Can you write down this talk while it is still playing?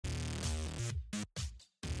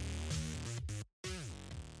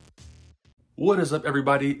What is up,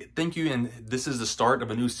 everybody? Thank you, and this is the start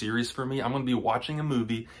of a new series for me. I'm going to be watching a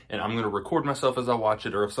movie, and I'm going to record myself as I watch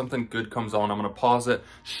it, or if something good comes on, I'm going to pause it,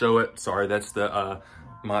 show it. Sorry, that's the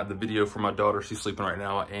video for my daughter. She's sleeping right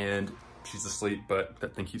now, and she's asleep, but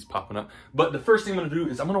that thing keeps popping up. But the first thing I'm going to do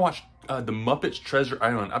is I'm going to watch the Muppets Treasure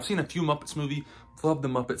Island. I've seen a few Muppets movies, love the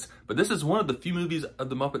Muppets, but this is one of the few movies of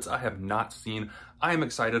the Muppets I have not seen. I am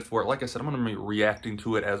excited for it. Like I said, I'm going to be reacting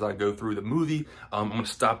to it as I go through the movie. I'm going to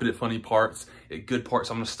stop it at funny parts, at good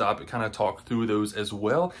parts. I'm going to stop and kind of talk through those as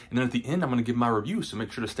well. And then at the end, I'm going to give my review. So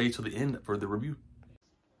make sure to stay till the end for the review.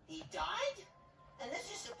 He died? And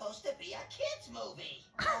this is supposed to be a kid's movie.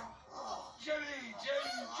 Jimmy.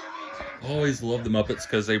 I always love the Muppets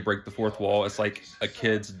because they break the fourth wall. It's like a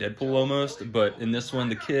kid's Deadpool almost. But in this one,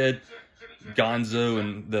 the kid, Gonzo,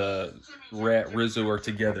 and the rat Rizzo are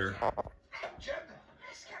together. Jim.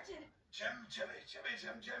 Yes, Captain. Jim.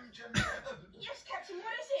 Yes, Captain,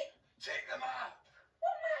 what is it? Take the map.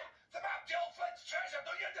 What map? The map to Elflin's treasure.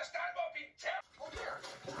 Do you understand what we tell? Oh, here.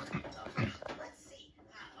 Let's see.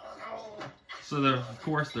 So of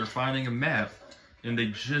course they're finding a map, and they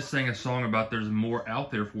just sang a song about there's more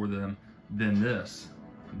out there for them than this.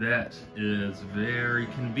 That is very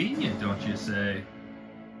convenient, don't you say?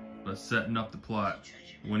 But setting up the plot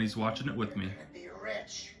when he's watching it with me. We're gonna be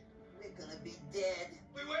rich. We're gonna be dead.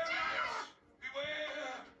 Beware!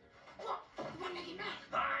 Beware! What making map?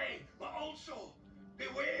 Aye, but also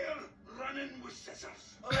beware running with scissors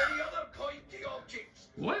or any other pointy objects.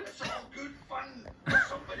 What? It's all good fun. If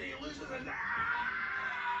somebody loses an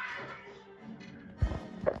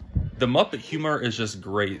The Muppet humor is just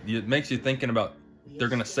great. It makes you thinking about they're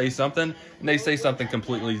gonna say something, and they say something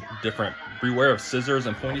completely different. Beware of scissors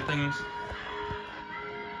and pointy things.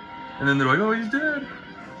 And then they're like, oh, he's dead.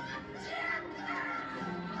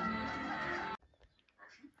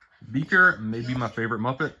 Beaker may be my favorite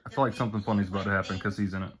Muppet. I feel like something funny's about to happen because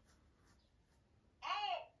he's in it. Oh,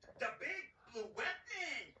 the big blue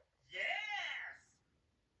weapon. Yes.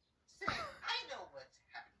 I know what's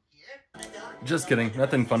happening here. Just kidding.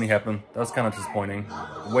 Nothing funny happened. That was kind of disappointing.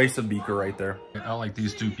 Waste of Beaker right there. I like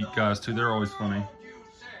these two guys too. They're always funny.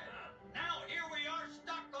 Now here we are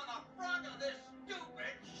stuck on the front of this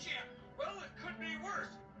stupid ship. Well, it could be worse.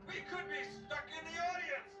 We could be stuck in the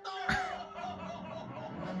audience.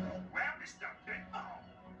 Well, Mr.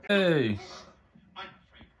 Hey,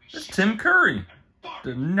 it's Tim Curry.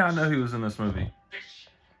 Did not know he was in this movie.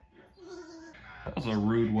 That was a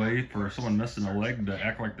rude way for someone missing a leg to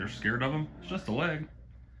act like they're scared of him. It's just a leg.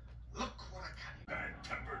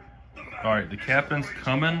 All right, the captain's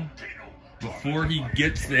coming. Before he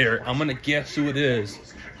gets there, I'm gonna guess who it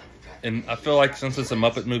is. And I feel like since it's a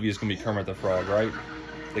Muppet movie, it's gonna be Kermit the Frog, right?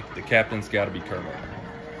 The captain's gotta be Kermit.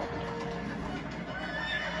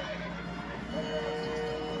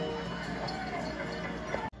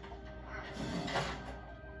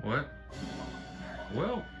 What?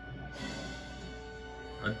 Well,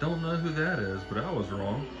 I don't know who that is, but I was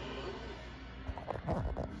wrong.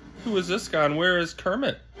 Who is this guy and where is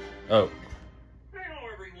Kermit? Oh. Hello,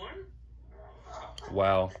 everyone.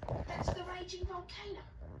 Wow. That's the raging volcano.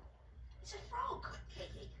 It's a frog.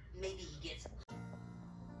 Maybe he gets...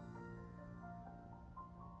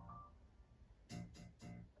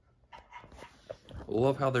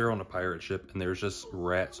 Love how they're on a pirate ship and there's just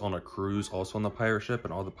rats on a cruise also on the pirate ship,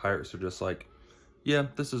 and all the pirates are just like, yeah,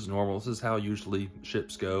 this is normal. This is how usually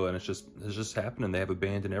ships go, and it's just happening. They have a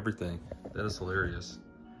band and everything. That is hilarious.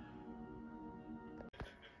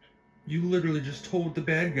 You literally just told the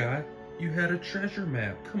bad guy you had a treasure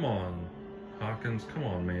map. Come on, Hawkins. Come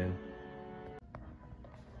on, man.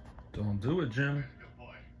 Don't do it, Jim.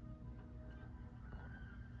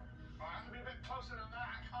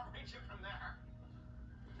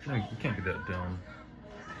 Jim, you can't be that dumb.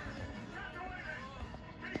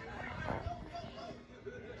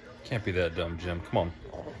 Can't be that dumb, Jim. Come on.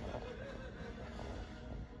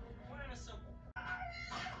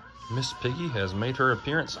 Miss Piggy has made her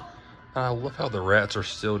appearance. I love how the rats are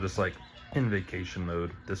still just like in vacation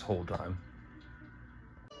mode this whole time.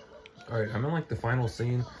 All right, I'm in like the final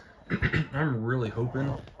scene. I'm really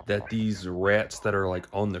hoping that these rats that are like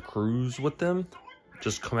on the cruise with them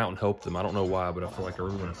just come out and help them. I don't know why, but I feel like I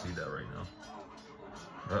really want to see that right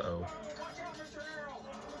now. Uh-oh.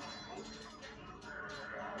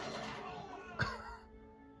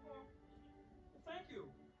 Thank you.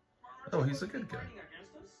 Oh, he's a good guy.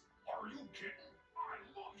 Are you kidding? I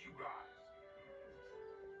love you guys.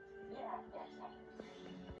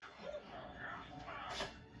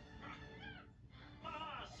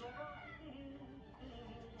 Silver.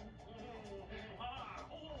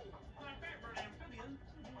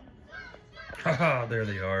 Haha, there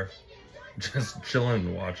they are. just chilling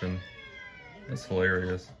and watching. That's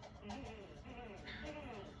hilarious.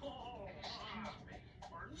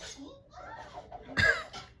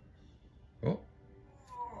 Oh.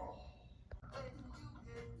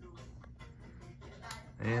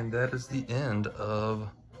 And that is the end of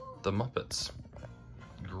The Muppets.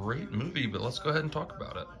 Great movie, but let's go ahead and talk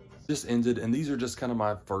about it. Just ended, and these are just kind of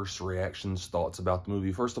my first reactions, thoughts about the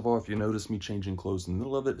movie. First of all, if you notice me changing clothes in the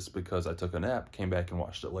middle of it, it's because I took a nap, came back and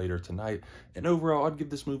watched it later tonight. And overall, I'd give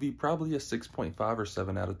this movie probably a 6.5 or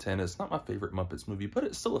 7 out of 10. It's not my favorite Muppets movie, but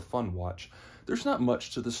it's still a fun watch. There's not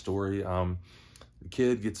much to the story. The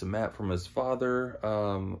kid gets a map from his father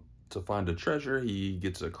to find a treasure. He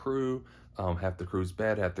gets a crew. Half the crew's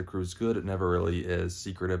bad, half the crew's good. It never really is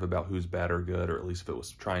secretive about who's bad or good, or at least if it was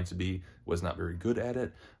trying to be, was not very good at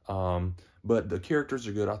it. But the characters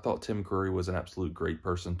are good. I thought Tim Curry was an absolute great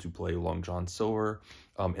person to play Long John Silver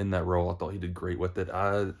in that role. I thought he did great with it.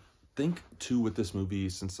 I think, too, with this movie,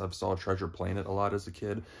 since I've saw Treasure Planet a lot as a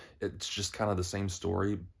kid, it's just kind of the same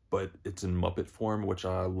story, but it's in Muppet form, which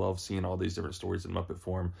I love seeing all these different stories in Muppet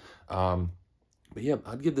form. But yeah,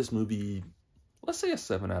 I'd give this movie, let's say a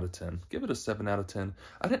 7 out of 10. Give it a 7 out of 10.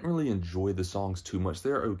 I didn't really enjoy the songs too much.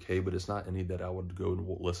 They're okay, but it's not any that I would go and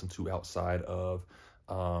listen to outside of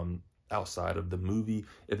the movie.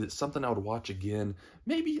 If it's something I would watch again,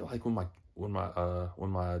 maybe like when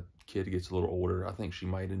my kid gets a little older, I think she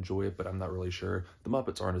might enjoy it, but I'm not really sure. The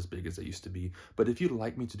Muppets aren't as big as they used to be. But if you'd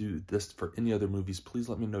like me to do this for any other movies, please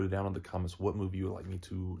let me know down in the comments what movie you would like me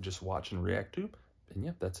to just watch and react to. And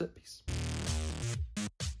yeah, that's it. Peace.